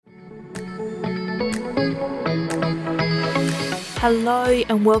Hello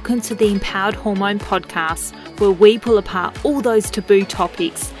and welcome to the Empowered Hormone Podcast, where we pull apart all those taboo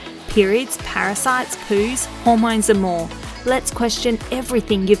topics: periods, parasites, poos, hormones and more. Let's question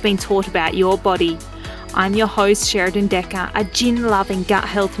everything you've been taught about your body. I'm your host, Sheridan Decker, a gin-loving gut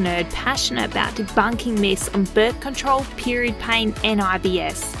health nerd passionate about debunking myths on birth control, period pain and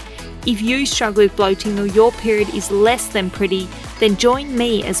IBS. If you struggle with bloating or your period is less than pretty, then join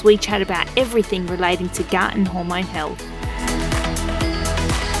me as we chat about everything relating to gut and hormone health.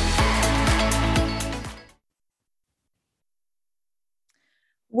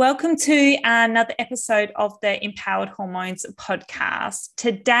 Welcome to another episode of the Empowered Hormones podcast.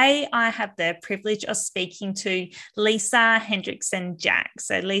 Today, I have the privilege of speaking to Lisa Hendrikson-Jack.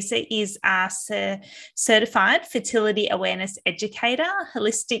 So Lisa is a certified fertility awareness educator,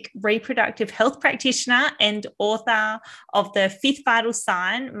 holistic reproductive health practitioner, and author of The Fifth Vital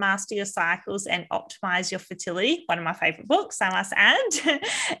Sign, Master Your Cycles and Optimize Your Fertility, one of my favorite books, I must add,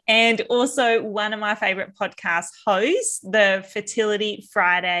 and also one of my favorite podcast hosts, the Fertility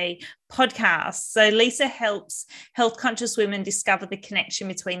Friday podcast. So Lisa helps health conscious women discover the connection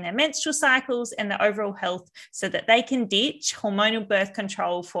between their menstrual cycles and their overall health so that they can ditch hormonal birth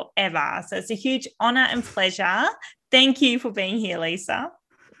control forever. So it's a huge honor and pleasure. Thank you for being here, Lisa.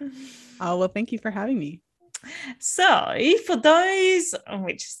 Oh, well, thank you for having me. So for those,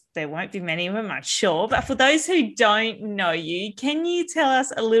 which there won't be many of them, I'm sure, but for those who don't know you, can you tell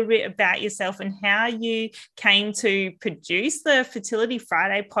us a little bit about yourself and how you came to produce the Fertility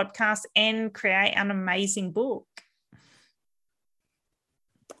Friday podcast and create an amazing book?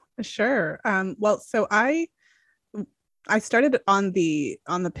 Sure. So I started on the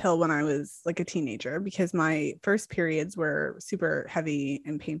pill when I was like a teenager because my first periods were super heavy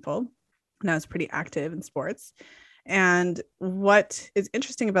and painful. And I was pretty active in sports. And what is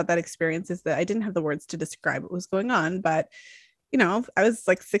interesting about that experience is that I didn't have the words to describe what was going on, but you know, I was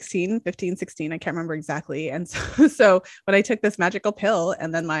like 15, 16, I can't remember exactly. And so when I took this magical pill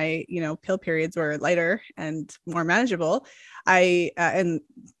and then my, pill periods were lighter and more manageable, I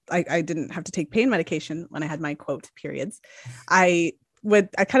didn't have to take pain medication when I had my quote periods. I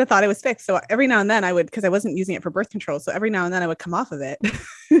kind of thought I was fixed. So every now and then I would, because I wasn't using it for birth control. So every now and then I would come off of it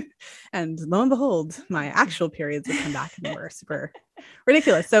and lo and behold, my actual periods would come back and they were super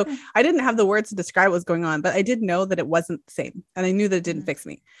ridiculous. So I didn't have the words to describe what was going on, but I did know that it wasn't the same. And I knew that it didn't fix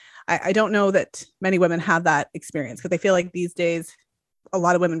me. I don't know that many women have that experience because I feel like these days, a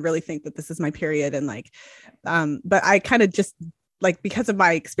lot of women really think that this is my period. And but I kind of just because of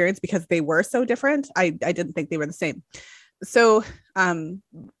my experience, because they were so different, I didn't think they were the same. So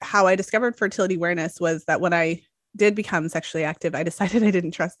how I discovered fertility awareness was that when I did become sexually active, I decided I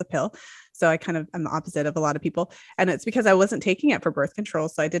didn't trust the pill. So I kind of am the opposite of a lot of people. And it's because I wasn't taking it for birth control.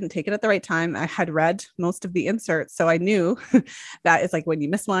 So I didn't take it at the right time. I had read most of the inserts. So I knew that it's like when you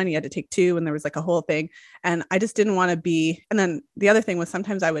miss one, you had to take two, and there was like a whole thing. And I just didn't want to be. And then the other thing was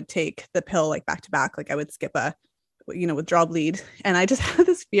sometimes I would take the pill like back to back, like I would skip a withdrawal bleed. And I just had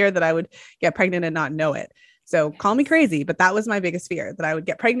this fear that I would get pregnant and not know it. So call me crazy, but that was my biggest fear, that I would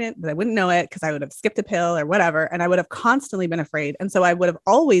get pregnant, that I wouldn't know it because I would have skipped a pill or whatever. And I would have constantly been afraid. And so I would have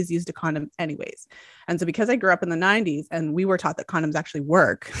always used a condom anyways. And so because I grew up in the 90s and we were taught that condoms actually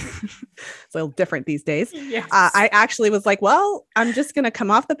work, it's a little different these days. Yes. I actually was like, well, I'm just going to come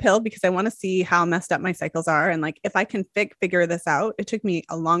off the pill because I want to see how messed up my cycles are. And like, if I can figure this out, it took me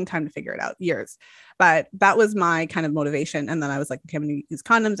a long time to figure it out, years. But that was my kind of motivation. And then I was like, okay, I'm going to use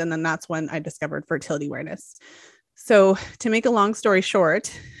condoms. And then that's when I discovered fertility awareness. So to make a long story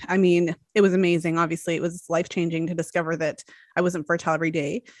short, I mean, it was amazing. Obviously, it was life-changing to discover that I wasn't fertile every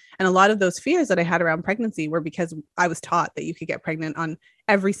day. And a lot of those fears that I had around pregnancy were because I was taught that you could get pregnant on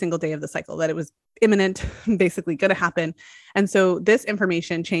every single day of the cycle, that it was imminent, basically going to happen. And so this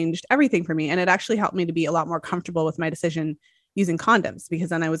information changed everything for me. And it actually helped me to be a lot more comfortable with my decision using condoms, because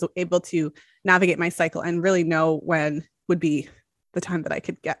then I was able to navigate my cycle and really know when would be the time that I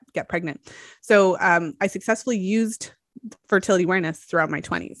could get pregnant. So I successfully used fertility awareness throughout my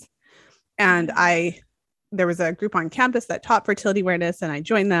 20s. And there was a group on campus that taught fertility awareness, and I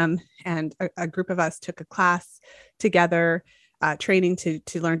joined them. And a group of us took a class together, training to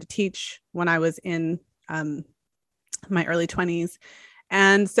learn to teach when I was in my early 20s.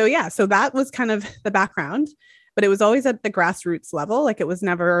 And so that was kind of the background. But it was always at the grassroots level. Like, it was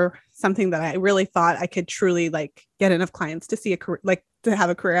never something that I really thought I could truly get enough clients to see a career, to have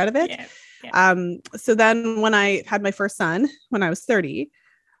a career out of it. Yeah. So then when I had my first son, when I was 30,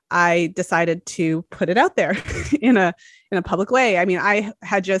 I decided to put it out there in a public way. I mean, I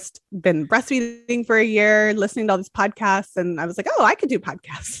had just been breastfeeding for a year, listening to all these podcasts, and I was like, oh, I could do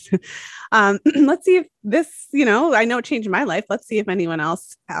podcasts. Let's see if this, I know it changed my life. Let's see if anyone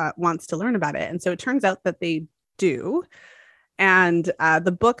else wants to learn about it. And so it turns out that they do. And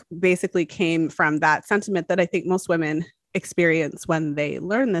the book basically came from that sentiment that I think most women experience when they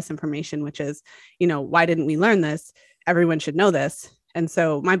learn this information, which is, why didn't we learn this? Everyone should know this. And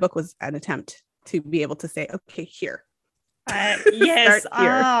so my book was an attempt to be able to say, okay, here. Yes.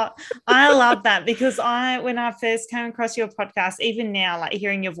 I love that, because when I first came across your podcast, even now, like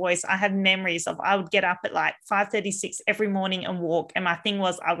hearing your voice, I have memories of, I would get up at like 5:36 every morning and walk. And my thing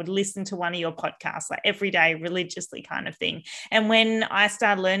was, I would listen to one of your podcasts like every day, religiously kind of thing. And when I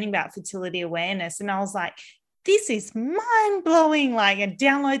started learning about fertility awareness, and I was like, this is mind blowing. Like, I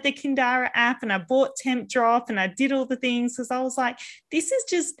download the Kindara app and I bought Temp Drop and I did all the things, because I was like, this is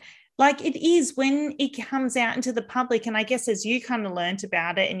just like, it is when it comes out into the public. And I guess as you kind of learned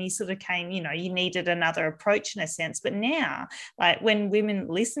about it and you sort of came, you needed another approach in a sense. But now, like when women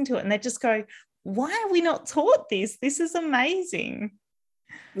listen to it and they just go, why are we not taught this? This is amazing.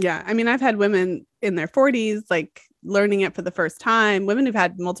 Yeah. I mean, I've had women in their 40s, like learning it for the first time, women who've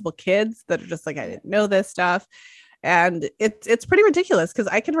had multiple kids that are just like, I didn't know this stuff. And it's pretty ridiculous, because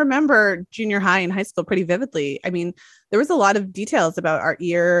I can remember junior high and high school pretty vividly. I mean, there was a lot of details about our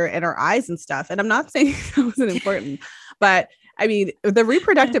ear and our eyes and stuff. And I'm not saying that wasn't important, but I mean, the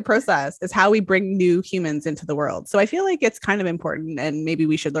reproductive process is how we bring new humans into the world. So I feel like it's kind of important, and maybe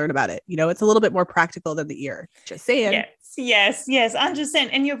we should learn about it. It's a little bit more practical than the ear. Just saying. Yes, 100%.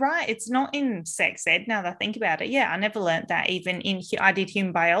 And you're right. It's not in sex ed now that I think about it. Yeah, I never learned that even I did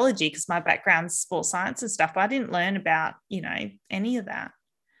human biology because my background's sports science and stuff, but I didn't learn about, any of that.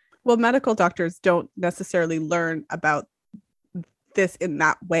 Well, medical doctors don't necessarily learn about this in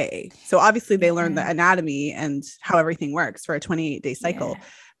that way. So obviously they learn the anatomy and how everything works for a 28-day cycle. Yeah.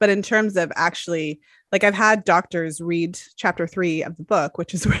 But in terms of actually, like, I've had doctors read chapter 3 of the book,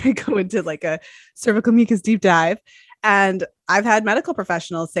 which is where I go into like a cervical mucus deep dive. And I've had medical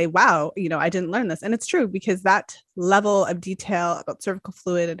professionals say, wow, I didn't learn this. And it's true, because that level of detail about cervical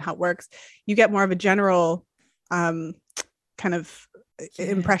fluid and how it works, you get more of a general kind of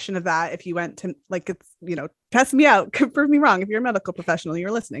impression of that if you went to, like, it's, test me out, prove me wrong if you're a medical professional,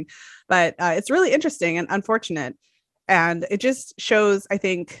 you're listening. But it's really interesting and unfortunate. And it just shows, I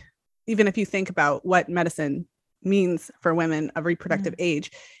think, even if you think about what medicine means for women of reproductive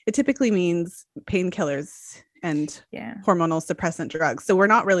age, it typically means painkillers and hormonal suppressant drugs. So we're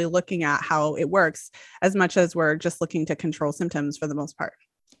not really looking at how it works as much as we're just looking to control symptoms for the most part.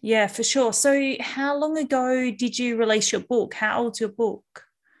 Yeah, for sure. So how long ago did you release your book? How old's your book?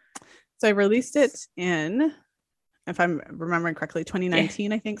 So I released it in, if I'm remembering correctly,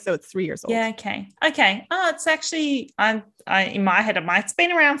 2019, I think. So it's 3 years old. Yeah. Okay. Oh, it's actually, I in my head, it's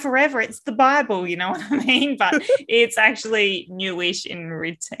been around forever. It's the Bible, you know what I mean? But it's actually newish in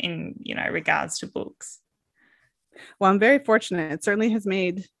regards to books. Well, I'm very fortunate. It certainly has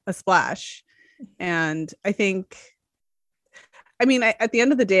made a splash. And I think, at the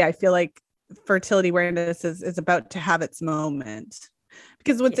end of the day, I feel like fertility awareness is about to have its moment.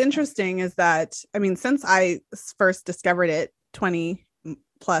 Because what's interesting is that, since I first discovered it 20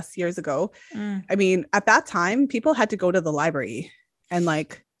 plus years ago, at that time, people had to go to the library and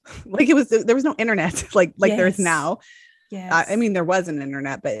like there was no internet like there is now. Yes. There was an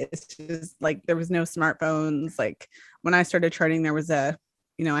internet, but it's just like, there was no smartphones. Like when I started charting, there was I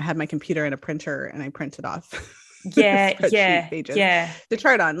had my computer and a printer and I printed off pages to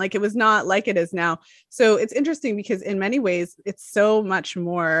chart on. Like, it was not like it is now. So it's interesting because in many ways it's so much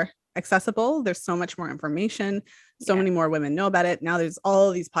more accessible. There's so much more information. So many more women know about it. Now there's all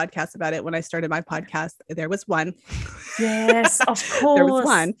of these podcasts about it. When I started my podcast, there was one. Yes, of course. There was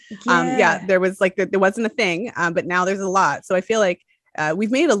one. There was there wasn't a thing, but now there's a lot. So I feel like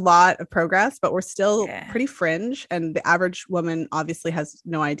we've made a lot of progress, but we're still pretty fringe. And the average woman obviously has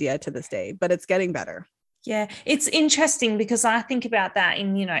no idea to this day, but it's getting better. Yeah, it's interesting because I think about that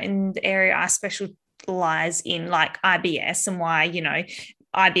in the area I specialize in, like IBS, and why,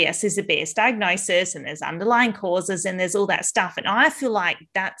 IBS is the best diagnosis and there's underlying causes and there's all that stuff. And I feel like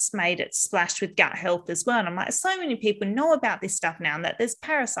that's made it splash with gut health as well. And I'm like, so many people know about this stuff now, that there's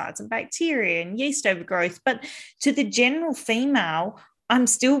parasites and bacteria and yeast overgrowth. But to the general female, I'm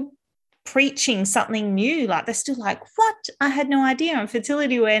still preaching something new. Like, they're still like, what? I had no idea. And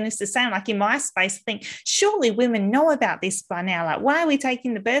fertility awareness is saying, like, in my space, I think surely women know about this by now. Like, why are we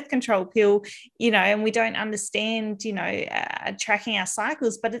taking the birth control pill, and we don't understand, tracking our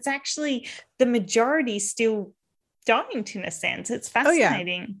cycles? But it's actually the majority still don't, in a sense. It's Oh, yeah.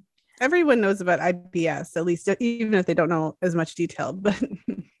 fascinating. Everyone knows about IBS, at least, even if they don't know as much detail. But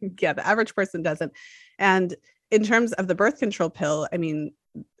yeah, the average person doesn't. And in terms of the birth control pill, I mean,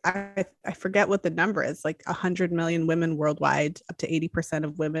 I forget what the number is, like 100 million women worldwide, up to 80%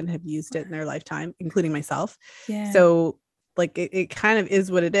 of women have used it in their lifetime, including myself. Yeah. So like it kind of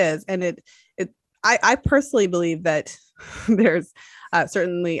is what it is. And I personally believe that there's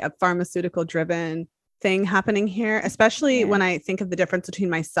certainly a pharmaceutical driven thing happening here, especially when I think of the difference between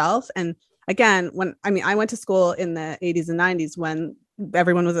myself. And again, I went to school in the 80s and 90s when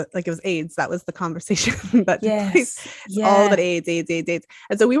everyone was like, it was AIDS. That was the conversation that took place. It's all about AIDS.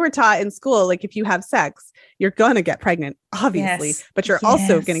 And so we were taught in school, like, if you have sex, you're going to get pregnant, obviously, but you're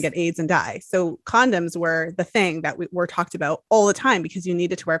also going to get AIDS and die. So condoms were the thing that we were talked about all the time, because you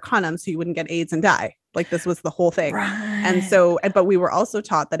needed to wear condoms so you wouldn't get AIDS and die. Like, this was the whole thing. Right. And so, but we were also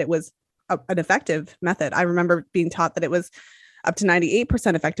taught that it was an effective method. I remember being taught that it was up to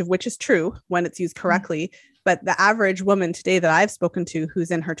 98% effective, which is true when it's used correctly. But the average woman today that I've spoken to, who's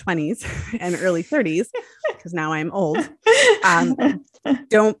in her 20s and early 30s, because now I'm old,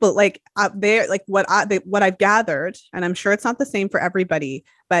 they're like, what I've gathered, and I'm sure it's not the same for everybody,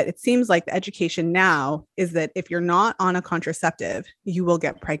 but it seems like the education now is that if you're not on a contraceptive, you will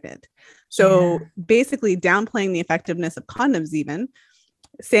get pregnant. So basically downplaying the effectiveness of condoms, even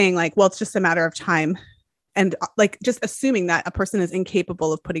saying like, well, it's just a matter of time. And like, just assuming that a person is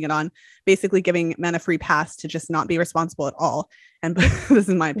incapable of putting it on, basically giving men a free pass to just not be responsible at all. And this is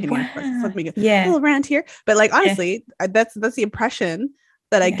my opinion. Of course. Let me get a little rant here. But like, honestly, that's the impression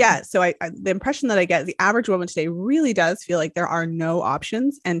that I get. So the impression that I get is the average woman today really does feel like there are no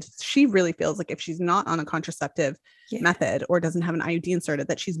options. And she really feels like if she's not on a contraceptive method or doesn't have an IUD inserted,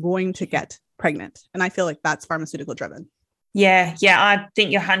 that she's going to get pregnant. And I feel like that's pharmaceutical driven. Yeah, I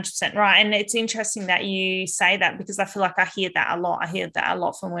think you're 100% right. And it's interesting that you say that, because I feel like I hear that a lot. I hear that a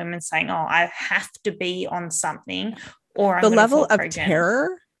lot from women saying, oh, I have to be on something, or I'm the level of pregnant.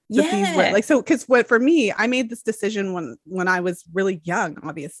 Terror. These were like, so, because for me, I made this decision when I was really young,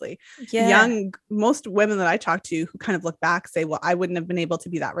 obviously. Young, most women that I talk to who kind of look back say, well, I wouldn't have been able to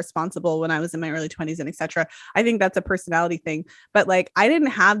be that responsible when I was in my early 20s and etc. I think that's a personality thing. But like, I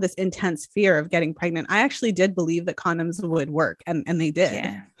didn't have this intense fear of getting pregnant. I actually did believe that condoms would work, and they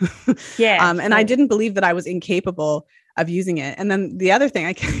did. And I didn't believe that I was incapable of using it. And then the other thing,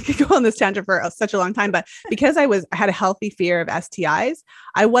 I could go on this tangent for such a long time, but because I had a healthy fear of STIs,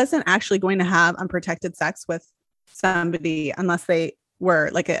 I wasn't actually going to have unprotected sex with somebody unless they were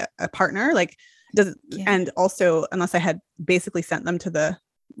like a partner, and also unless I had basically sent them to the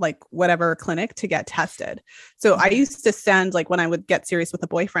like whatever clinic to get tested. So I used to send, like, when I would get serious with a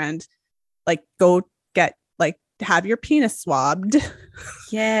boyfriend, like, go get, like, have your penis swabbed.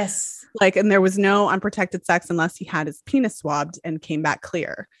 Like, and there was no unprotected sex unless he had his penis swabbed and came back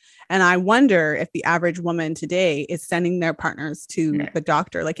clear. And I wonder if the average woman today is sending their partners to the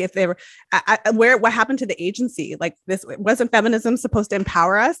doctor. Like, if they were what happened to the agency? Like, this wasn't feminism supposed to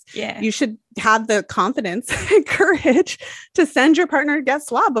empower us? You should have the confidence and courage to send your partner to get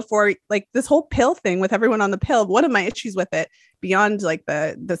swabbed before, like, this whole pill thing with everyone on the pill. One of my issues with it, beyond like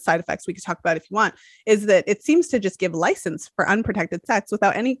the side effects we could talk about if you want, is that it seems to just give license for unprotected sex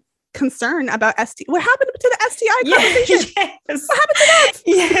without any concern about STI. What happened to the STI conversation? What happened to that?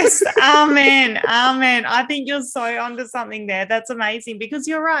 Yes. Amen. I think you're so onto something there. That's amazing, because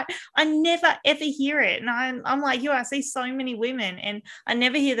you're right. I never ever hear it. And I'm like you, I see so many women and I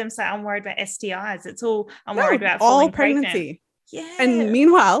never hear them say, I'm worried about STIs. It's all, I'm worried about all pregnancy. And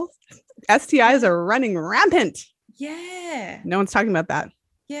meanwhile, STIs are running rampant. No one's talking about that.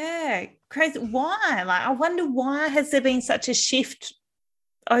 Crazy. Why? Like, I wonder, why has there been such a shift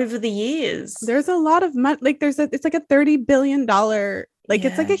over the years? There's a lot of money. Like, it's like a $30 billion, like,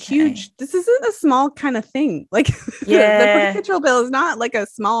 it's like a huge, this isn't a small kind of thing. Like, the birth control bill is not like a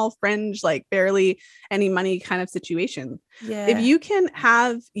small fringe, like barely any money kind of situation. If you can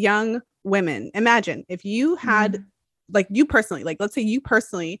have young women, imagine if you had, like, you personally, like, let's say you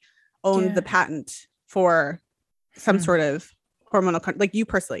personally owned the patent for some sort of hormonal, like, you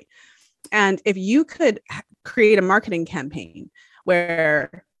personally, and if you could create a marketing campaign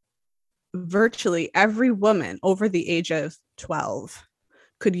where virtually every woman over the age of 12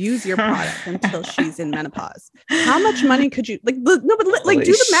 could use your product until she's in menopause, how much money could you, like, do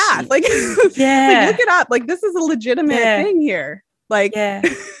the math, like, like, look it up. Like, this is a legitimate thing here. Like,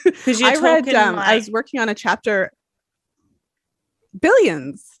 because I read, I was working on a chapter,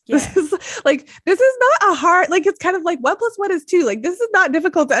 billions. This is not a hard, like, it's kind of like 1 + 1 is 2. Like, this is not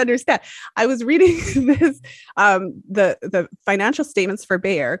difficult to understand. I was reading this, the financial statements for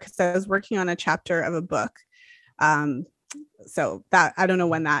Bayer, because I was working on a chapter of a book So that, I don't know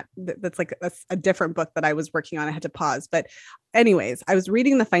when that's like a different book that I was working on. I had to pause. But anyways, I was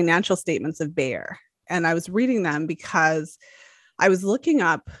reading the financial statements of Bayer, and I was reading them because I was looking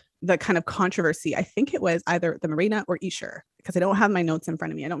up the kind of controversy. I think it was either the Mirena or Esher, because I don't have my notes in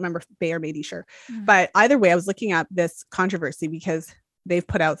front of me. I don't remember if Bayer made Esher, but either way, I was looking up this controversy because they've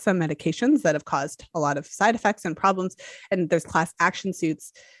put out some medications that have caused a lot of side effects and problems. And there's class action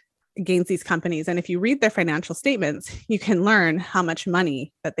suits against these companies. And if you read their financial statements, you can learn how much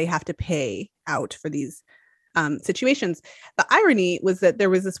money that they have to pay out for these situations. The irony was that there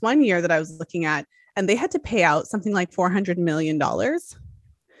was this one year that I was looking at, and they had to pay out something like $400 million.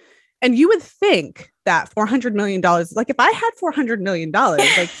 And you would think that $400 million, like if I had $400 million,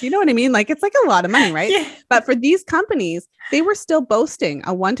 like, you know what I mean? Like, it's like a lot of money, right? Yeah. But for these companies, they were still boasting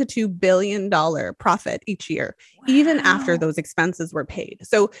a $1 to $2 billion profit each year, even after those expenses were paid.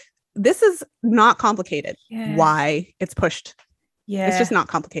 So this is not complicated. Why it's pushed. It's just not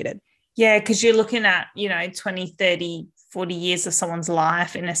complicated. Yeah, because you're looking at, 20, 30, 40 years of someone's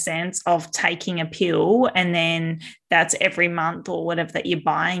life in a sense of taking a pill, and then that's every month or whatever that you're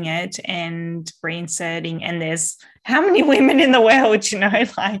buying it and reinserting. And there's how many women in the world,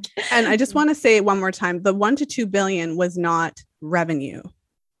 like. And I just want to say it one more time, the 1 to 2 billion was not revenue.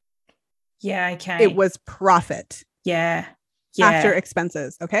 Yeah. Okay. It was profit. Yeah. After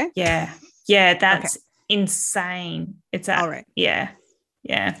expenses. Okay. Yeah. That's insane. It's all right. Yeah.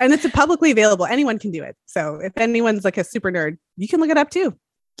 And it's publicly available. Anyone can do it. So if anyone's like a super nerd, you can look it up too.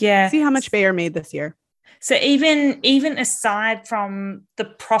 Yeah. See how much Bayer made this year. So even aside from the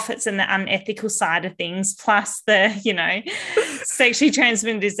profits and the unethical side of things, plus the, sexually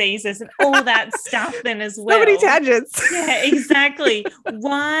transmitted diseases and all that stuff then as well. So many tangents. Yeah, exactly.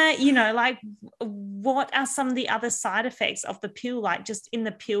 Why, like, what are some of the other side effects of the pill, like just in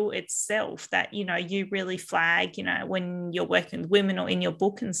the pill itself that, you really flag, when you're working with women or in your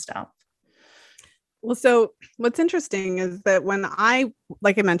book and stuff? Well, so what's interesting is that when I,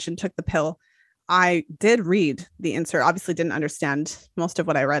 like I mentioned, took the pill, I did read the insert. Obviously didn't understand most of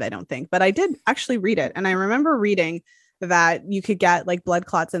what I read, I don't think, but I did actually read it. And I remember reading that you could get like blood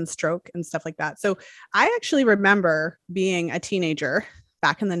clots and stroke and stuff like that. So I actually remember being a teenager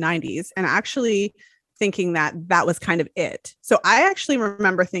back in the 90s and actually thinking that that was kind of it. So I actually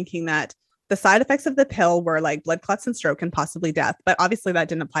remember thinking that the side effects of the pill were like blood clots and stroke and possibly death. But obviously that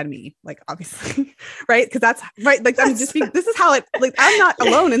didn't apply to me, like obviously, right? Because that's right. Like I'm just this is how it, like, I'm not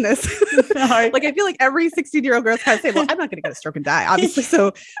alone in this. No. Like I feel like every 16-year-old girl's kind of say, well, I'm not going to get a stroke and die, obviously.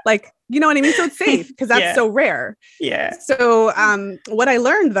 So like, you know what I mean? So it's safe because that's so rare. Yeah. So what I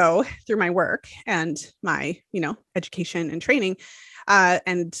learned though, through my work and my, education and training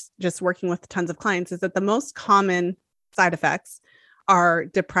and just working with tons of clients is that the most common side effects are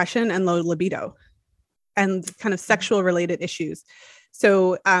depression and low libido and kind of sexual related issues.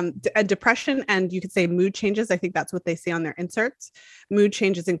 So depression and you could say mood changes. I think that's what they say on their inserts. Mood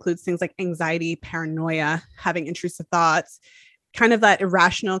changes includes things like anxiety, paranoia, having intrusive thoughts, kind of that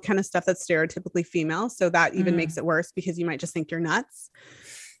irrational kind of stuff that's stereotypically female. So that even makes it worse because you might just think you're nuts.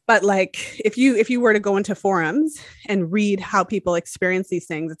 But like if you were to go into forums and read how people experience these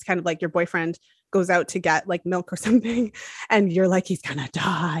things, it's kind of like your boyfriend goes out to get like milk or something and you're like, he's gonna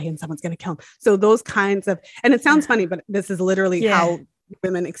die and someone's gonna kill him. So those kinds of, and it sounds funny, but this is literally how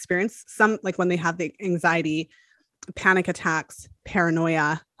women experience some, like when they have the anxiety, panic attacks,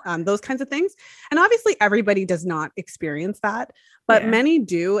 paranoia, those kinds of things. And obviously everybody does not experience that, but many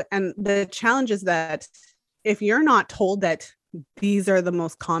do. And the challenge is that if you're not told that these are the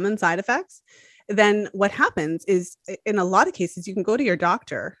most common side effects, then what happens is in a lot of cases, you can go to your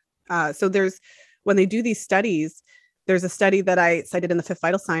doctor. So when they do these studies, there's a study that I cited in the Fifth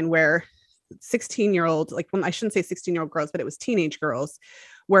Vital Sign where 16-year-old, like I shouldn't say 16-year-old girls, but it was teenage girls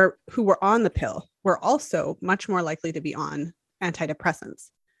who were on the pill were also much more likely to be on antidepressants.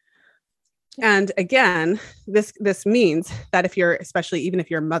 And again, this means that if you're, especially even if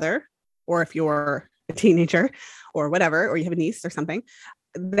you're a mother or if you're a teenager or whatever, or you have a niece or something,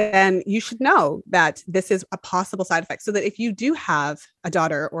 then you should know that this is a possible side effect. So that if you do have a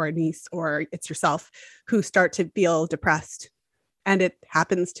daughter or a niece, or it's yourself who start to feel depressed, and it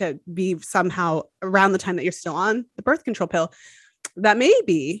happens to be somehow around the time that you're still on the birth control pill, that may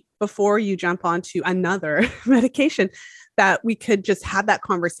be before you jump onto another medication, that we could just have that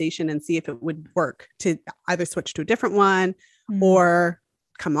conversation and see if it would work to either switch to a different one or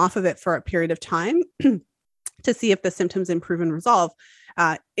come off of it for a period of time to see if the symptoms improve and resolve.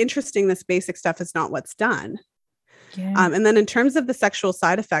 Interesting, this basic stuff is not what's done. And then in terms of the sexual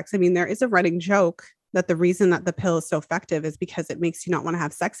side effects, I mean, there is a running joke that the reason that the pill is so effective is because it makes you not want to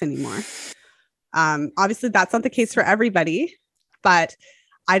have sex anymore. Obviously, that's not the case for everybody, but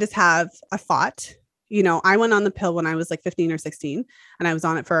I just have a thought. I went on the pill when I was like 15 or 16, and I was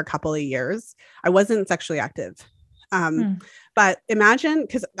on it for a couple of years. I wasn't sexually active. But imagine,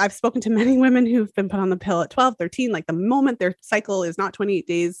 because I've spoken to many women who've been put on the pill at 12, 13, like the moment their cycle is not 28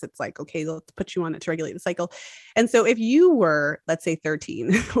 days, it's like, okay, let's put you on it to regulate the cycle. And so if you were, let's say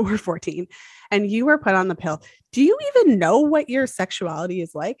 13 or 14, and you were put on the pill, do you even know what your sexuality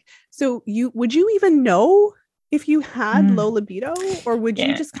is like? So would you even know if you had low libido, or would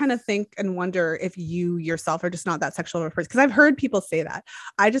you just kind of think and wonder if you yourself are just not that sexual of a person? Because I've heard people say that.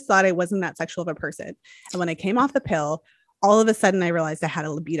 I just thought I wasn't that sexual of a person. And when I came off the pill, all of a sudden I realized I had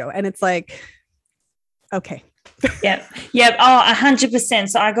a libido, and it's like, okay. Yep. Oh, 100%.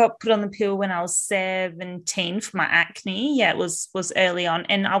 So I got put on the pill when I was 17 for my acne. Yeah, it was early on,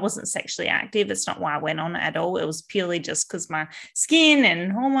 and I wasn't sexually active. It's not why I went on at all. It was purely just because my skin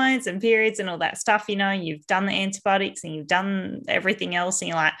and hormones and periods and all that stuff, you've done the antibiotics and you've done everything else, and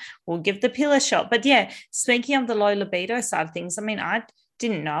you're like, we'll give the pill a shot. But yeah, speaking of the low libido side of things, I mean, I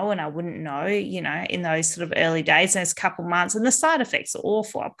didn't know, and I wouldn't know, in those sort of early days, those couple months, and the side effects are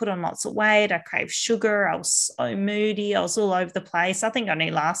awful. I put on lots of weight. I craved sugar. I was so moody. I was all over the place. I think I only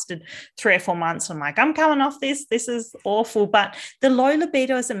lasted 3 or 4 months. I'm like, I'm coming off this. This is awful. But the low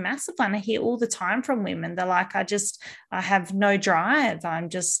libido is a massive one. I hear all the time from women. They're like, I have no drive. I'm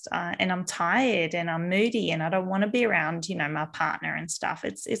just, and I'm tired and I'm moody and I don't want to be around, my partner and stuff.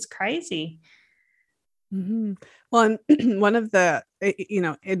 It's crazy. Mm-hmm. Well, and one of the,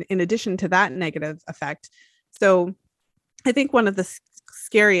 in addition to that negative effect, so I think one of the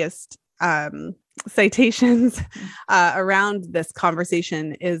scariest citations around this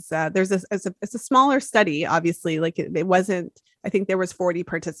conversation is there's it's a smaller study, obviously, like it wasn't, I think there was 40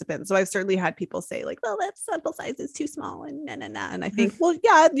 participants. So I've certainly had people say like, well, that sample size is too small and and I think, well,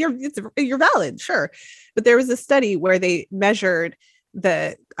 yeah, you're valid, sure. But there was a study where they measured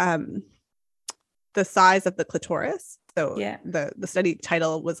the size of the clitoris. So the study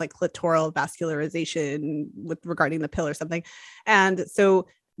title was like clitoral vascularization regarding the pill or something. And so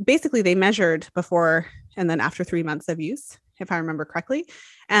basically they measured before and then after 3 months of use, if I remember correctly.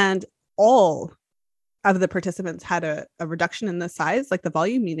 And all of the participants had a reduction in the size, like the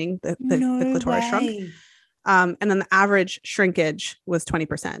volume, meaning the clitoris shrunk. And then the average shrinkage was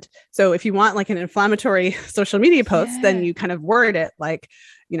 20%. So if you want like an inflammatory social media post, then you kind of word it like,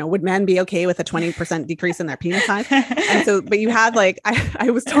 would men be okay with a 20% decrease in their penis size? And so, but you had like, I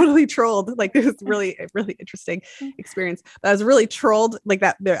was totally trolled. Like it was really, really interesting experience. But I was really trolled like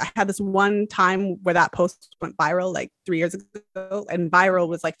that. I had this one time where that post went viral like 3 years ago, and viral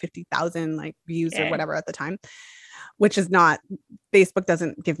was like 50,000 like views or whatever at the time, which is not, Facebook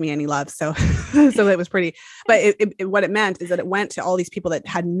doesn't give me any love. So, so it was pretty, but what it meant is that it went to all these people that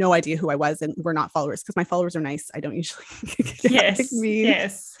had no idea who I was and were not followers, because my followers are nice. I don't usually get mean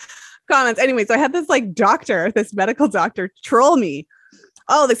comments. Anyway, so I had this like this medical doctor troll me.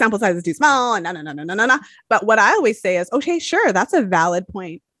 Oh, the sample size is too small and no. But what I always say is, okay, sure. That's a valid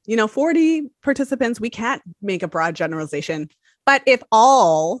point. 40 participants, we can't make a broad generalization, but if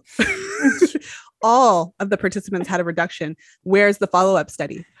all of the participants had a reduction, where's the follow-up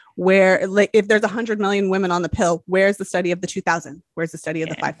study? Where, like, if there's 100 million women on the pill, where's the study of the 2,000? Where's the study of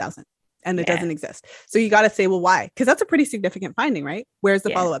the 5,000? And it doesn't exist. So you got to say, well, why? Because that's a pretty significant finding, right? Where's the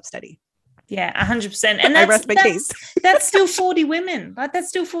follow-up study? Yeah, 100%. And that's still 40 women. Like that's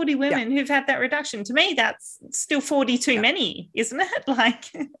still 40 women who've had that reduction. To me, that's still 40 too many, isn't it?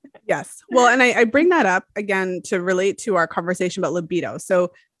 Like, yes. Well, and I bring that up again to relate to our conversation about libido.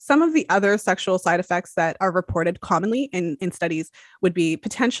 So some of the other sexual side effects that are reported commonly in studies would be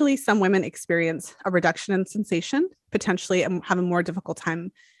potentially some women experience a reduction in sensation, potentially have a more difficult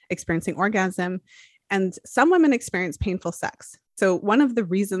time experiencing orgasm, and some women experience painful sex. So one of the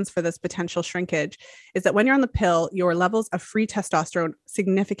reasons for this potential shrinkage is that when you're on the pill, your levels of free testosterone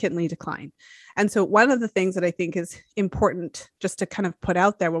significantly decline. And so one of the things that I think is important just to kind of put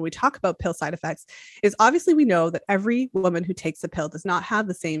out there when we talk about pill side effects is obviously we know that every woman who takes the pill does not have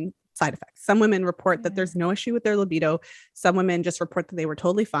the same side effects. Some women report that there's no issue with their libido. Some women just report that they were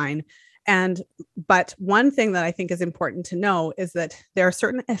totally fine. But one thing that I think is important to know is that there are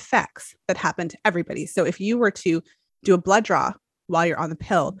certain effects that happen to everybody. So if you were to do a blood draw while you're on the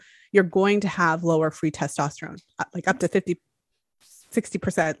pill, you're going to have lower free testosterone, like up to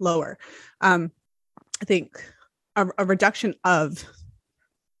 60% lower. I think a reduction of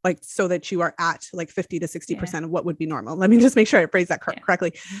like, so that you are at like 50 to 60% of what would be normal. Let me just make sure I phrase that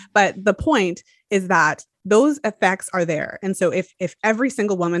correctly. But the point is that those effects are there. And so if every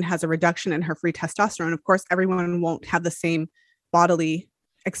single woman has a reduction in her free testosterone, of course, everyone won't have the same bodily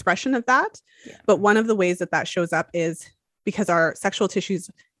expression of that. Yeah. But one of the ways that that shows up is because our sexual tissues,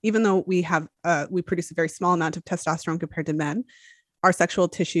 even though we produce a very small amount of testosterone compared to men, our sexual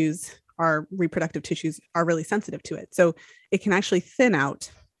tissues, our reproductive tissues are really sensitive to it. So it can actually thin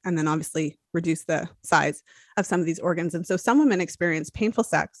out and then obviously reduce the size of some of these organs. And so some women experience painful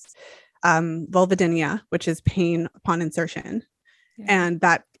sex, vulvodynia, which is pain upon insertion. Yeah. And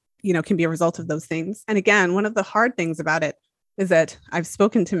that, can be a result of those things. And again, one of the hard things about it is that I've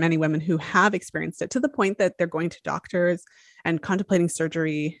spoken to many women who have experienced it to the point that they're going to doctors and contemplating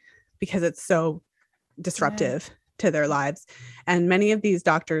surgery because it's so disruptive to their lives. And many of these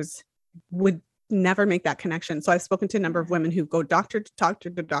doctors would never make that connection. So I've spoken to a number of women who go doctor to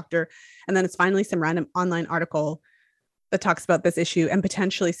doctor to doctor, and then it's finally some random online article that talks about this issue and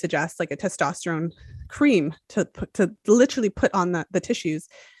potentially suggests like a testosterone cream to literally put on the tissues.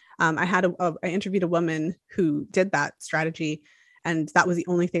 I interviewed a woman who did that strategy, and that was the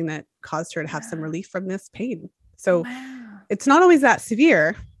only thing that caused her to have some relief from this pain. So it's not always that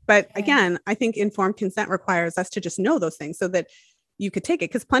severe, but again, I think informed consent requires us to just know those things so that you could take it,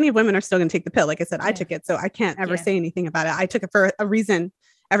 because plenty of women are still going to take the pill. Like I said, I took it, so I can't ever say anything about it. I took it for a reason.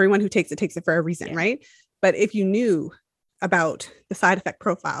 Everyone who takes it for a reason, right? But if you knew about the side effect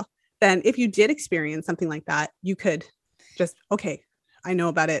profile, then if you did experience something like that, you could just, okay, I know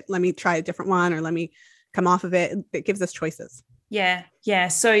about it. Let me try a different one, or let me come off of it. It gives us choices. Yeah. Yeah.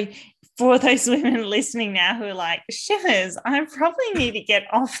 So for those women listening now who are like, shivers, I probably need to get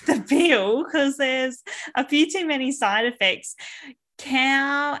off the pill because there's a few too many side effects.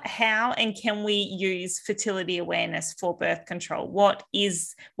 How and can we use fertility awareness for birth control? What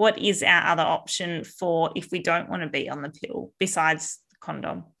is our other option for if we don't want to be on the pill besides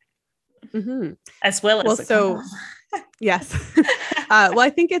condom, as well as condom? Yes. Well,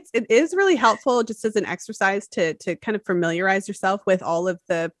 I think it is really helpful just as an exercise to kind of familiarize yourself with all of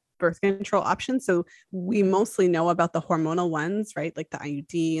the birth control options. So we mostly know about the hormonal ones, right? Like the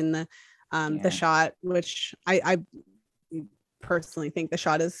IUD and the shot, which I personally think the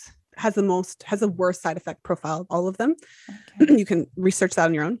shot has the worst side effect profile of all of them. Okay. You can research that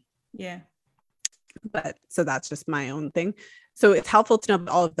on your own. Yeah. But so that's just my own thing. So it's helpful to know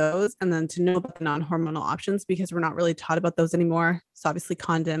about all of those and then to know about the non-hormonal options because we're not really taught about those anymore. So obviously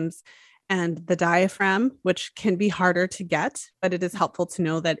condoms and the diaphragm, which can be harder to get, but it is helpful to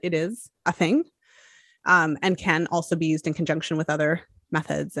know that it is a thing and can also be used in conjunction with other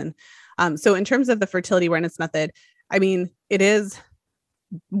methods. And so in terms of the fertility awareness method, I mean, it is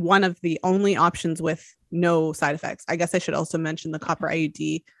one of the only options with no side effects. I guess I should also mention the copper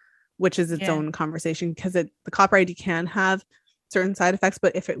IUD, which is its own conversation because the copper IUD can have certain side effects,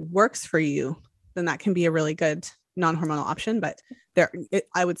 but if it works for you, then that can be a really good non-hormonal option. But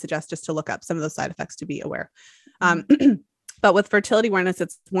I would suggest just to look up some of those side effects to be aware. But with fertility awareness,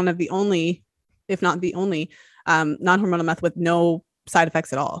 it's one of the only, if not the only, non-hormonal method with no side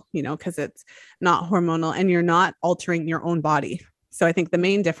effects at all, because it's not hormonal and you're not altering your own body. So I think the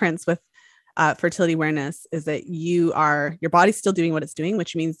main difference with fertility awareness is that your body's still doing what it's doing,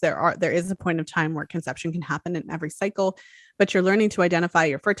 which means there is a point of time where conception can happen in every cycle, but you're learning to identify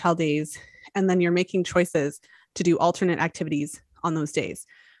your fertile days, and then you're making choices to do alternate activities on those days.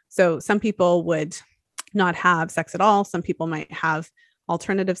 So some people would not have sex at all. Some people might have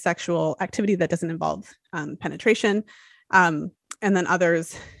alternative sexual activity that doesn't involve penetration. And then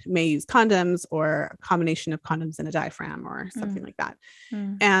others may use condoms or a combination of condoms and a diaphragm or something like that.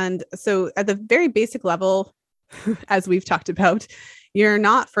 And so at the very basic level, as we've talked about, you're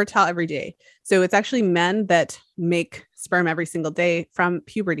not fertile every day. So it's actually men that make sperm every single day from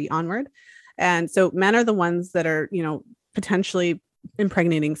puberty onward. And so men are the ones that are, potentially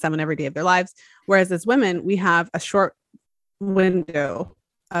impregnating someone every day of their lives. Whereas as women, we have a short window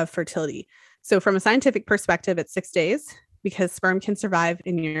of fertility. So from a scientific perspective, it's 6 days, because sperm can survive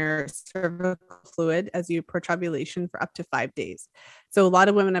in your cervical fluid as you approach ovulation for up to 5 days. So a lot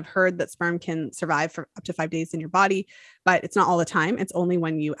of women have heard that sperm can survive for up to 5 days in your body, but it's not all the time. It's only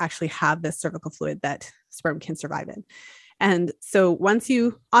when you actually have this cervical fluid that sperm can survive in. And so once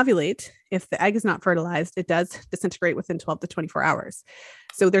you ovulate, if the egg is not fertilized, it does disintegrate within 12 to 24 hours.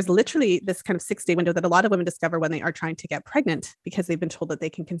 So there's literally this kind of 6-day window that a lot of women discover when they are trying to get pregnant because they've been told that they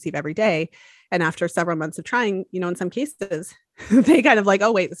can conceive every day. And after several months of trying, in some cases, they kind of like,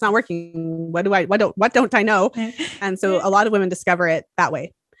 oh, wait, it's not working. What don't I know? And so a lot of women discover it that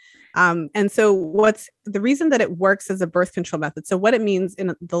way. And so what's the reason that it works as a birth control method? So what it means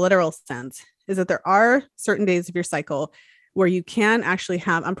in the literal sense is that there are certain days of your cycle where you can actually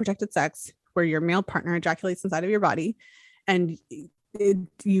have unprotected sex, where your male partner ejaculates inside of your body. And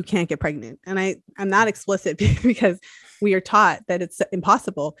you can't get pregnant. And I'm not explicit because we are taught that it's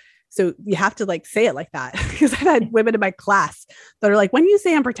impossible. So you have to like say it like that. Because I've had women in my class that are like, when you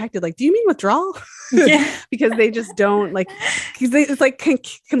say unprotected, like, do you mean withdrawal? Yeah. Because they just don't like, because it's like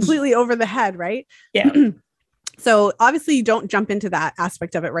completely over the head. Right. Yeah. So obviously you don't jump into that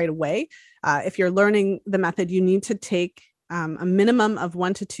aspect of it right away. If you're learning the method, you need to take a minimum of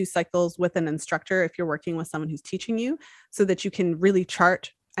 1 to 2 cycles with an instructor if you're working with someone who's teaching you, so that you can really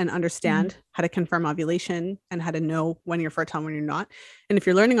chart and understand how to confirm ovulation and how to know when you're fertile, when you're not. And if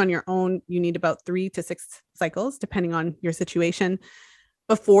you're learning on your own, you need about 3 to 6 cycles, depending on your situation,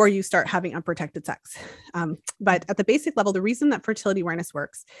 before you start having unprotected sex. But at the basic level, the reason that fertility awareness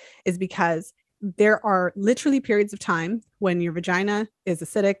works is because there are literally periods of time when your vagina is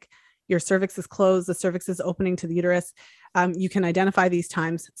acidic, your cervix is closed, the cervix is opening to the uterus. You can identify these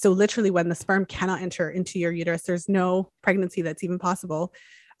times. So literally when the sperm cannot enter into your uterus, there's no pregnancy that's even possible.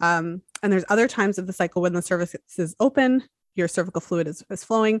 And there's other times of the cycle when the cervix is open, your cervical fluid is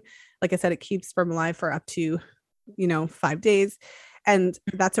flowing. Like I said, it keeps sperm alive for up to, 5 days. And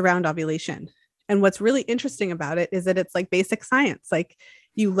that's around ovulation. And what's really interesting about it is that it's like basic science. Like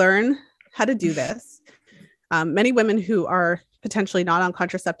you learn how to do this. Many women who are potentially not on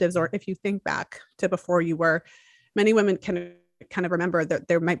contraceptives, or if you think back to before you were, many women can kind of remember that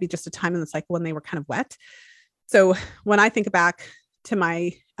there might be just a time in the cycle when they were kind of wet. So when I think back to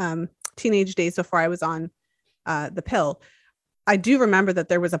my teenage days before I was on the pill, I do remember that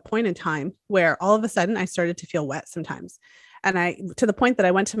there was a point in time where all of a sudden I started to feel wet sometimes. And to the point that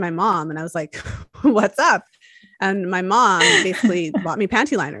I went to my mom and I was like, what's up? And my mom basically bought me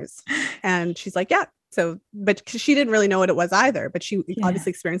panty liners. And she's like, yeah. So, but she didn't really know what it was either, but she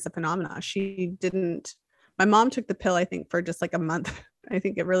obviously experienced the phenomena. My mom took the pill, I think, for just like a month. I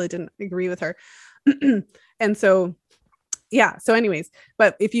think it really didn't agree with her. And so, yeah. So anyways,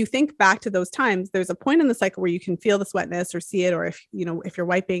 but if you think back to those times, there's a point in the cycle where you can feel this wetness or see it, or if you're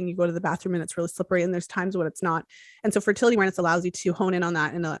wiping, you go to the bathroom and it's really slippery, and there's times when it's not. And so fertility awareness allows you to hone in on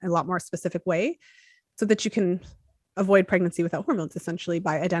that in a lot more specific way, so that you can avoid pregnancy without hormones, essentially,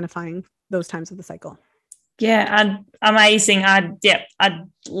 by identifying those times of the cycle. Yeah, amazing. I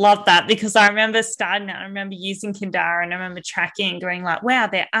love that, because I remember starting it. I remember using Kindara, and I remember tracking and going like, wow,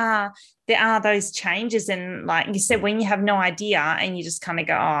 there are those changes. And like you said, when you have no idea and you just kind of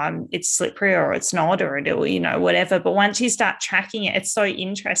go, oh, it's slippery or it's not, or it'll, whatever. But once you start tracking it, it's so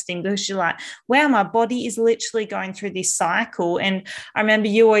interesting, because you're like, wow, my body is literally going through this cycle. And I remember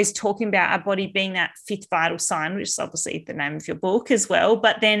you always talking about our body being that 5th vital sign, which is obviously the name of your book as well.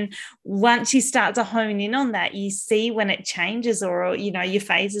 But then once you start to hone in on that, you see when it changes, or, your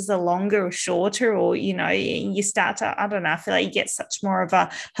phases are longer or shorter, or, you start to, I don't know, I feel like you get such more of a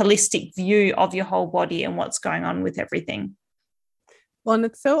holistic view of your whole body and what's going on with everything. Well, and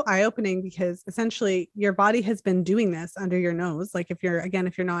it's so eye-opening, because essentially your body has been doing this under your nose. Like if you're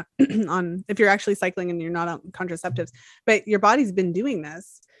not if you're actually cycling and you're not on contraceptives, but your body's been doing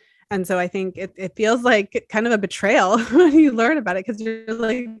this. And so I think it feels like kind of a betrayal when you learn about it, because you're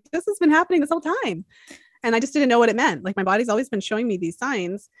like, this has been happening this whole time. And I just didn't know what it meant. Like my body's always been showing me these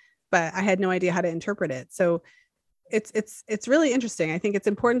signs, but I had no idea how to interpret it. So it's really interesting. I think it's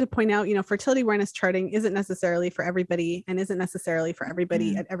important to point out, fertility awareness charting isn't necessarily for everybody, and isn't necessarily for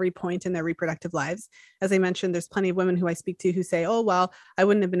everybody at every point in their reproductive lives. As I mentioned, there's plenty of women who I speak to who say, oh, well, I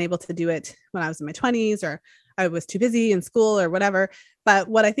wouldn't have been able to do it when I was in my 20s, or I was too busy in school or whatever. But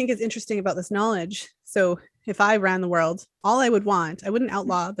what I think is interesting about this knowledge, so if I ran the world, all I wouldn't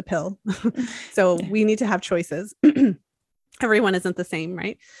outlaw the pill. So we need to have choices. Everyone isn't the same,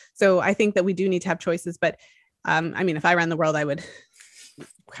 right? So I think that we do need to have choices, but if I ran the world, I would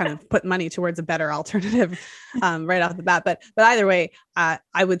kind of put money towards a better alternative right off the bat. But either way,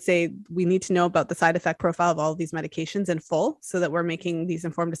 I would say we need to know about the side effect profile of all of these medications in full, so that we're making these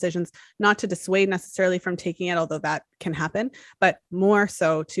informed decisions, not to dissuade necessarily from taking it, although that can happen, but more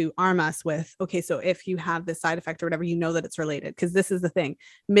so to arm us with, okay, so if you have this side effect or whatever, that it's related. Because this is the thing,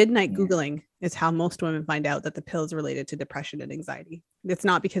 midnight Googling is how most women find out that the pill is related to depression and anxiety. It's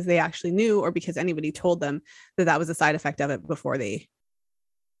not because they actually knew, or because anybody told them that was a side effect of it before they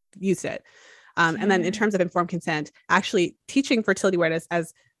used it. And then in terms of informed consent, actually teaching fertility awareness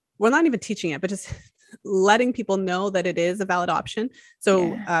not even teaching it, but just letting people know that it is a valid option.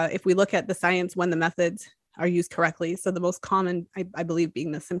 So if we look at the science, when the methods are used correctly, so the most common, I believe,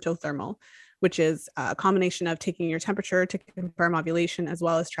 being the symptothermal, which is a combination of taking your temperature to confirm ovulation, as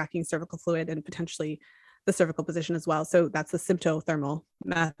well as tracking cervical fluid and potentially the cervical position as well. So that's the symptothermal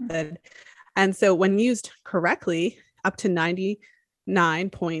method. And so when used correctly, up to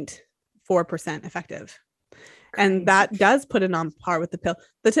 99.4% effective. And that does put it on par with the pill.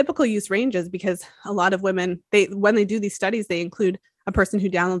 The typical use ranges because a lot of women, when they do these studies, they include a person who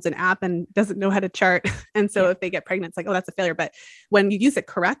downloads an app and doesn't know how to chart. And so if they get pregnant, it's like, oh, that's a failure. But when you use it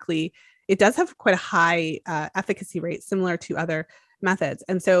correctly, it does have quite a high efficacy rate, similar to other methods.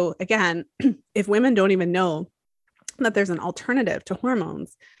 And so again, if women don't even know that there's an alternative to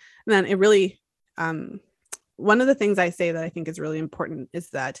hormones, then it really, one of the things I say that I think is really important is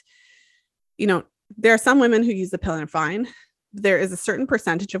that, there are some women who use the pill and are fine. There is a certain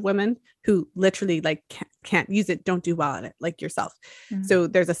percentage of women who literally can't use it, don't do well at it, like yourself. Mm-hmm. So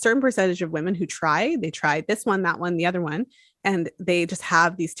there's a certain percentage of women who try this one, that one, the other one, and they just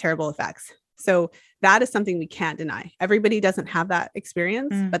have these terrible effects. So that is something we can't deny. Everybody doesn't have that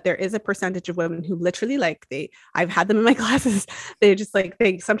experience, but there is a percentage of women who literally I've had them in my classes. They just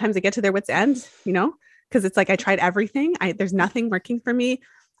sometimes they get to their wit's end, because it's like, I tried everything. There's nothing working for me.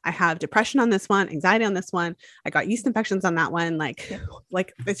 I have depression on this one, anxiety on this one. I got yeast infections on that one.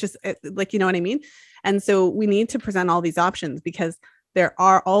 It's just you know what I mean? And so we need to present all these options because there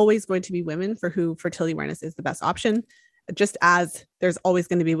are always going to be women for who fertility awareness is the best option, just as there's always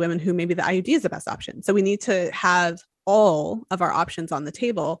going to be women who maybe the IUD is the best option. So we need to have all of our options on the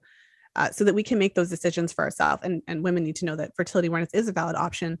table so that we can make those decisions for ourselves. And women need to know that fertility awareness is a valid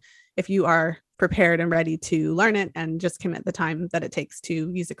option if you are prepared and ready to learn it and just commit the time that it takes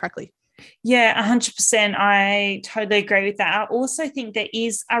to use it correctly. Yeah, 100%. I totally agree with that. I also think there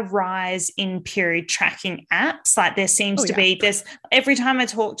is a rise in period tracking apps. Like there seems to be, every time I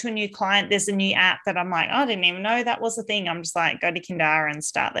talk to a new client, there's a new app that I'm like, I didn't even know that was a thing. I'm just like, go to Kindara and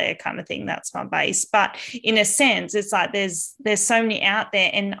start there kind of thing. That's my base. But in a sense, it's like there's so many out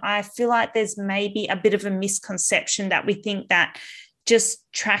there. And I feel like there's maybe a bit of a misconception that we think that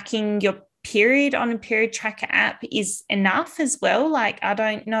just tracking your period on a period tracker app is enough as well. Like, I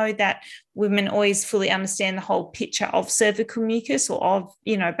don't know that women always fully understand the whole picture of cervical mucus or of,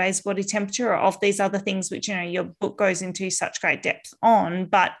 basal body temperature or of these other things, which, your book goes into such great depth on,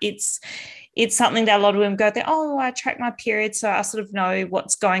 but it's something that a lot of women go there, oh, I track my period, so I sort of know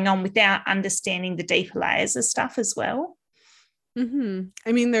what's going on without understanding the deeper layers of stuff as well. Mm-hmm.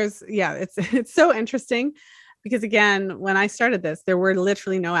 I mean, it's so interesting. Because again, when I started this, there were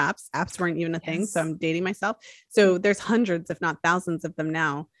literally no apps. Apps weren't even a thing. So I'm dating myself. So there's hundreds, if not thousands of them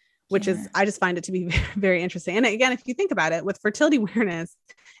now, which is, I just find it to be very, very interesting. And again, if you think about it, with fertility awareness,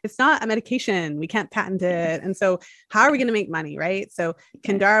 it's not a medication. We can't patent it. And so how are we going to make money? Right. So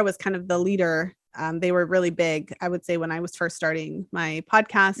Kindara was kind of the leader. They were really big, I would say, when I was first starting my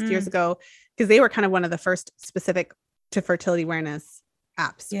podcast years ago, because they were kind of one of the first specific to fertility awareness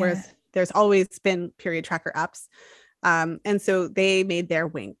apps, whereas there's always been period tracker apps. And so they made their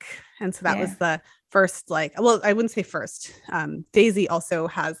Wink. And so that was the first, I wouldn't say first. Daisy also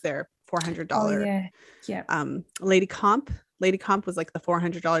has their $400. Lady Comp was like the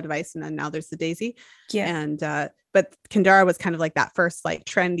 $400 device. And then now there's the Daisy. And, but Kindara was kind of like that first,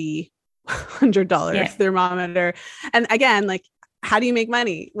 trendy $100 thermometer. And again, how do you make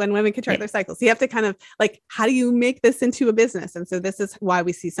money when women can chart their cycles? So you have to kind of how do you make this into a business? And so this is why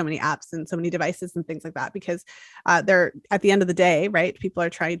we see so many apps and so many devices and things like that, because they're at the end of the day, right? People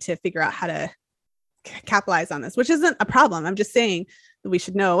are trying to figure out how to capitalize on this, which isn't a problem. I'm just saying that we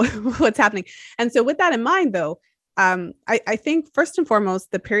should know what's happening. And so with that in mind, though, I think first and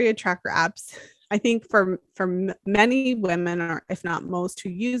foremost, the period tracker apps, I think for many women, or if not most who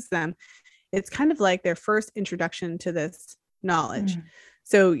use them, it's kind of like their first introduction to this knowledge.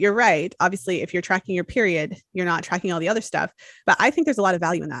 So you're right. Obviously, if you're tracking your period, you're not tracking all the other stuff. But I think there's a lot of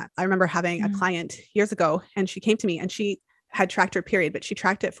value in that. I remember having a client years ago, and she came to me and she had tracked her period, but she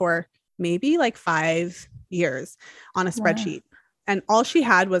tracked it for maybe 5 years on a spreadsheet. And all she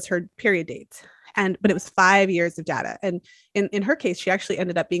had was her period dates. But it was 5 years of data. And in her case, she actually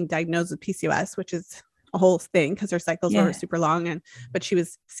ended up being diagnosed with PCOS, which is a whole thing because her cycles were super long, but she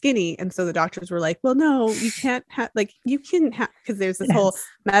was skinny. And so the doctors were like, well, no, you can't have, you can have, because there's this whole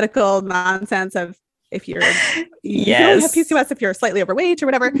medical nonsense of if you're, you can only have PCOS if you're slightly overweight or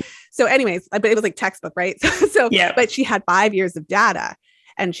whatever. So anyways, but it was textbook, right? But she had 5 years of data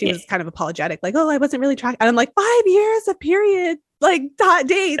and she was kind of apologetic, oh, I wasn't really tracking. And I'm like, 5 years of period, dates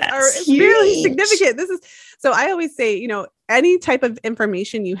are really significant. So I always say, any type of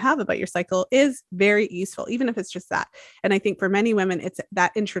information you have about your cycle is very useful, even if it's just that. And I think for many women, it's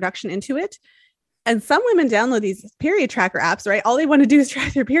that introduction into it. And some women download these period tracker apps, right? All they want to do is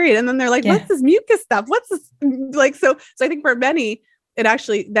track their period. And then they're like, what's this mucus stuff? What's this? So I think for many, it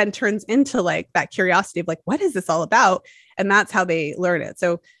actually then turns into that curiosity of what is this all about? And that's how they learn it.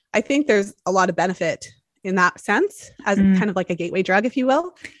 So I think there's a lot of benefit in that sense as kind of like a gateway drug, if you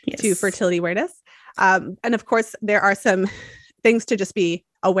will, to fertility awareness. And of course, there are some things to just be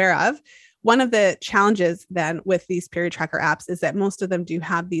aware of. One of the challenges then with these period tracker apps is that most of them do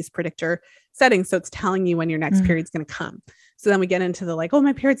have these predictor settings. So it's telling you when your next period is going to come. So then we get into the like, oh,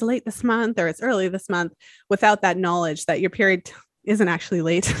 my period's late this month or it's early this month, without that knowledge that your period isn't actually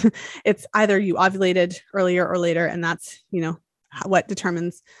late. It's either you ovulated earlier or later. And that's, what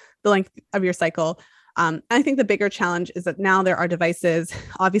determines the length of your cycle. I think the bigger challenge is that now there are devices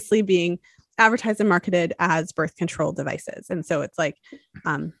obviously being advertised and marketed as birth control devices. And so it's like,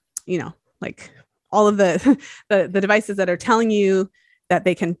 like all of the devices that are telling you that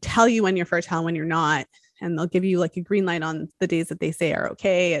they can tell you when you're fertile, when you're not, and they'll give you like a green light on the days that they say are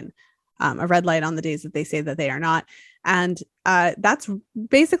okay, and a red light on the days that they say that they are not. And that's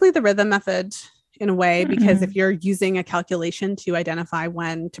basically the rhythm method in a way, because if you're using a calculation to identify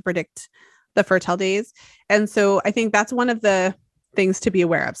when to predict the fertile days. And so I think that's one of the things to be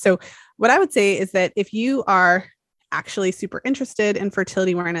aware of. So what I would say is that if you are actually super interested in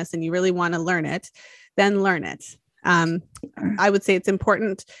fertility awareness and you really want to learn it, then learn it. I would say it's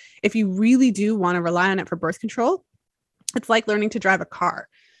important if you really do want to rely on it for birth control. It's like learning to drive a car.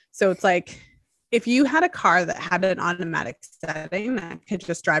 So it's like if you had a car that had an automatic setting that could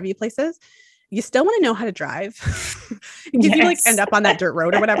just drive you places, you still want to know how to drive in case you like end up on that dirt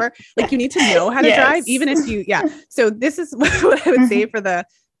road or whatever. Like you need to know how to drive, even if you, So this is what I would say for the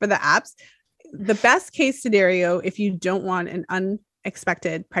apps. The best case scenario, if you don't want an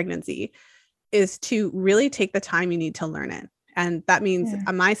unexpected pregnancy, is to really take the time you need to learn it. And that means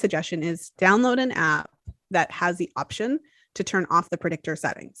my suggestion is download an app that has the option to turn off the predictor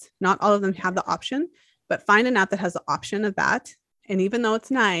settings. Not all of them have the option, but find an app that has the option of that. And even though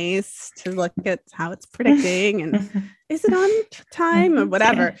it's nice to look at how it's predicting and is it on time or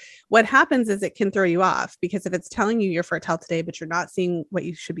whatever, what happens is it can throw you off, because if it's telling you you're fertile today, but you're not seeing what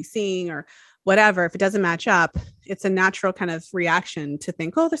you should be seeing or whatever, if it doesn't match up, it's a natural kind of reaction to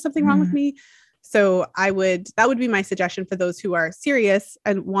think, oh, there's something wrong with me. So that would be my suggestion for those who are serious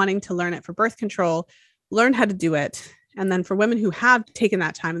and wanting to learn it for birth control, learn how to do it. And then for women who have taken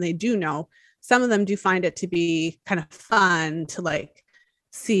that time and they do know, some of them do find it to be kind of fun to like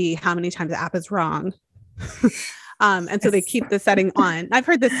see how many times the app is wrong. And so they keep the setting on. I've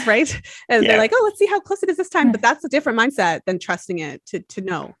heard this, right? And they're like, oh, let's see how close it is this time. But that's a different mindset than trusting it to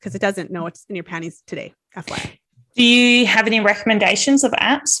know, because it doesn't know what's in your panties today. FYI. Do you have any recommendations of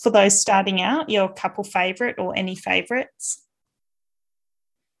apps for those starting out, your couple favorite or any favorites?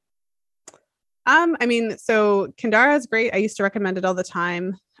 So Kindara is great. I used to recommend it all the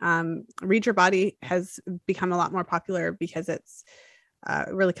time. Read Your Body has become a lot more popular because it's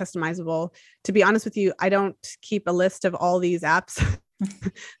really customizable. To be honest with you, I don't keep a list of all these apps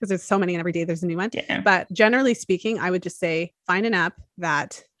because there's so many and every day there's a new one. But generally speaking, I would just say find an app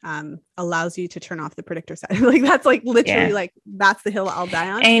that allows you to turn off the predictor set. Like that's like literally like that's the hill I'll die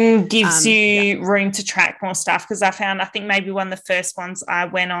on, and gives you room to track more stuff. Because I think maybe one of the first ones I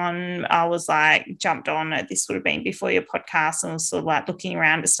went on, I was like jumped on it. This would have been before your podcast, and was sort of like looking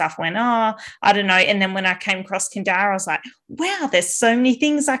around at stuff. Went, oh, I don't know. And then when I came across Kindara, I was like, wow, there's so many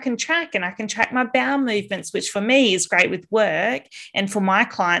things I can track, and I can track my bowel movements, which for me is great with work, and for my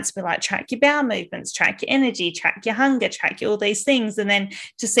clients, be like, track your bowel movements, track your energy, track your hunger, track all these things, and then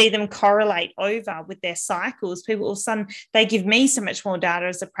to see them correlate over with their cycles. People all of a sudden, they give me so much more data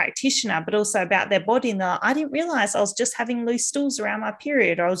as a practitioner, but also about their body. And they're like, I didn't realize I was just having loose stools around my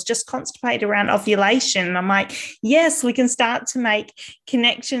period, or I was just constipated around ovulation. And I'm like, yes, we can start to make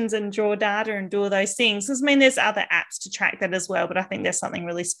connections and draw data and do all those things. I mean, there's other apps to track that as well, but I think there's something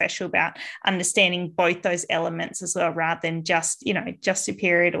really special about understanding both those elements as well, rather than just, just your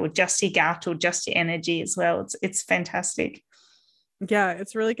period or just your gut or just your energy as well. It's fantastic. Yeah,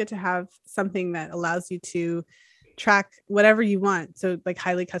 it's really good to have something that allows you to track whatever you want. So like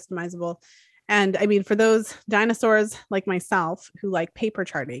highly customizable. And I mean, for those dinosaurs like myself who like paper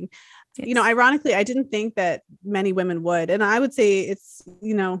charting, ironically, I didn't think that many women would. And I would say it's,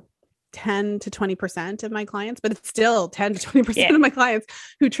 10 to 20% of my clients, but it's still 10 to 20% of my clients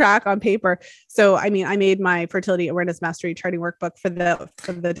who track on paper. So, I mean, I made my fertility awareness mastery charting workbook for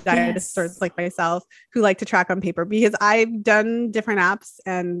the dinosaurs like myself who like to track on paper, because I've done different apps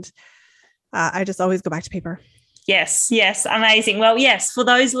and I just always go back to paper. Yes, amazing. Well, yes, for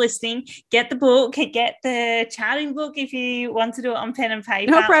those listening, get the book, get the charting book if you want to do it on pen and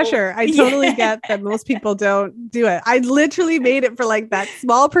paper. No pressure. I totally get that most people don't do it. I literally made it for like that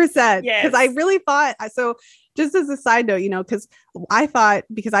small percent because I really thought, so just as a side note, because I thought,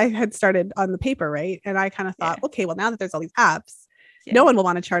 because I had started on the paper, right? And I kind of thought, okay, well, now that there's all these apps, No one will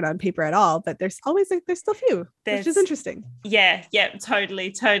want a chart on paper at all, but there's still few, which is interesting. Yeah,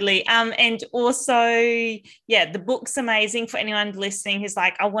 totally. And also, the book's amazing for anyone listening who's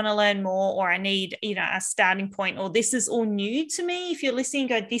like, I want to learn more, or I need, a starting point, or this is all new to me. If you're listening,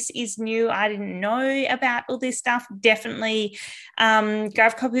 go, this is new. I didn't know about all this stuff. Definitely grab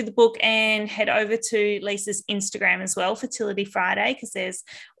a copy of the book and head over to Lisa's Instagram as well, Fertility Friday, because there's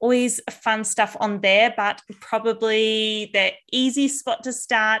always fun stuff on there. But probably the easiest spot to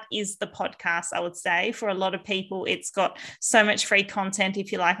start is the podcast, I would say. For a lot of people, it's got so much free content.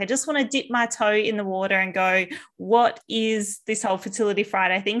 If you like, I just want to dip my toe in the water and go, what is this whole Fertility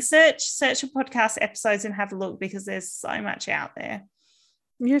Friday thing? Search for podcast episodes and have a look, because there's so much out there.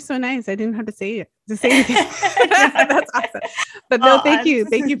 You're so nice. I didn't have to say it. That's awesome. But no, thank you.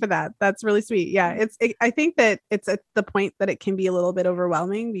 Thank you for that. That's really sweet. Yeah. I think that it's at the point that it can be a little bit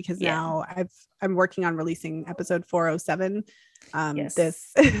overwhelming, because now I'm working on releasing episode 407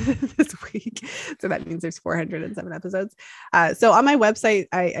 this week. So that means there's 407 episodes. So on my website,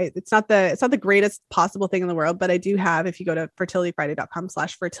 it's not the greatest possible thing in the world, but I do have, if you go to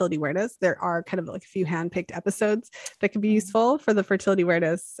fertilityfriday.com/fertility awareness, there are kind of like a few handpicked episodes that can be useful for the fertility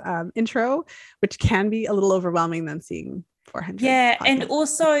awareness intro, which can be a little overwhelming than seeing 400. Yeah. podcasts. And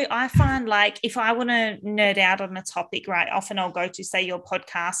also I find, like, if I want to nerd out on a topic, right, often I'll go to, say, your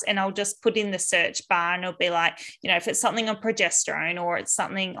podcast, and I'll just put in the search bar, and it'll be like, if it's something on progesterone, or it's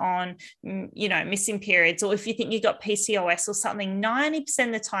something on, missing periods, or if you think you got PCOS or something, 90%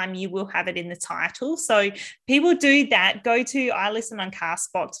 of the time you will have it in the title. So people do that. I listen on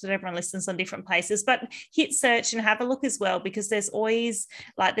Castbox, but everyone listens on different places, but hit search and have a look as well, because there's always,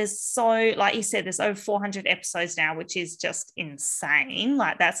 like you said, there's over 400 episodes now, which is just insane.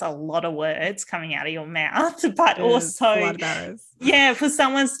 Like, that's a lot of words coming out of your mouth, but also a lot of hours. Yeah, for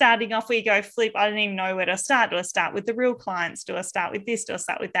someone starting off, where you go, flip, I don't even know where to start. Do I start with the real clients? Do I start with this? Do I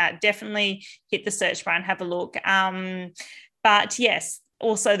start with that? Definitely hit the search bar and have a look. But yes,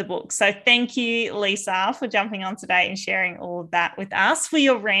 also the book. So thank you, Lisa, for jumping on today and sharing all of that with us, for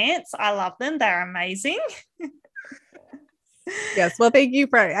your rants. I love them. They're amazing. Yes. Well, thank you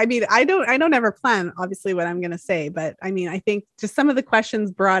I don't ever plan, obviously, what I'm going to say, but I think just some of the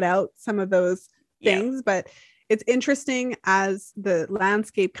questions brought out some of those things, but it's interesting as the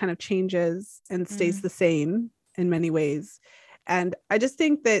landscape kind of changes and stays the same in many ways. And I just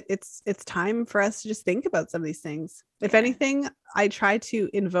think that it's time for us to just think about some of these things. If anything, I try to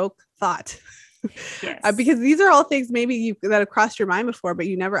invoke thought. Yes. Because these are all things maybe that have crossed your mind before, but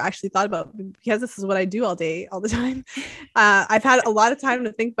you never actually thought about, because this is what I do all day, all the time. I've had a lot of time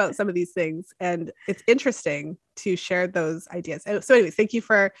to think about some of these things, and it's interesting to share those ideas. So anyways, thank you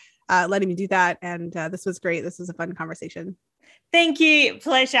for letting me do that. And this was great. This was a fun conversation. Thank you.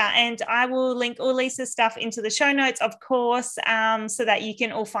 Pleasure. And I will link all Lisa's stuff into the show notes, of course, so that you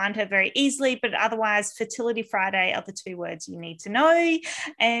can all find her very easily. But otherwise, Fertility Friday are the 2 words you need to know,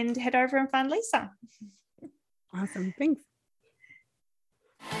 and head over and find Lisa. Awesome. Thanks.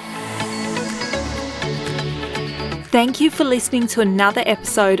 Thank you for listening to another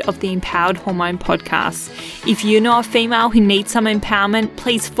episode of the Empowered Hormone Podcast. If you know a female who needs some empowerment,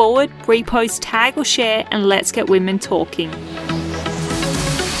 please forward, repost, tag, or share, and let's get women talking.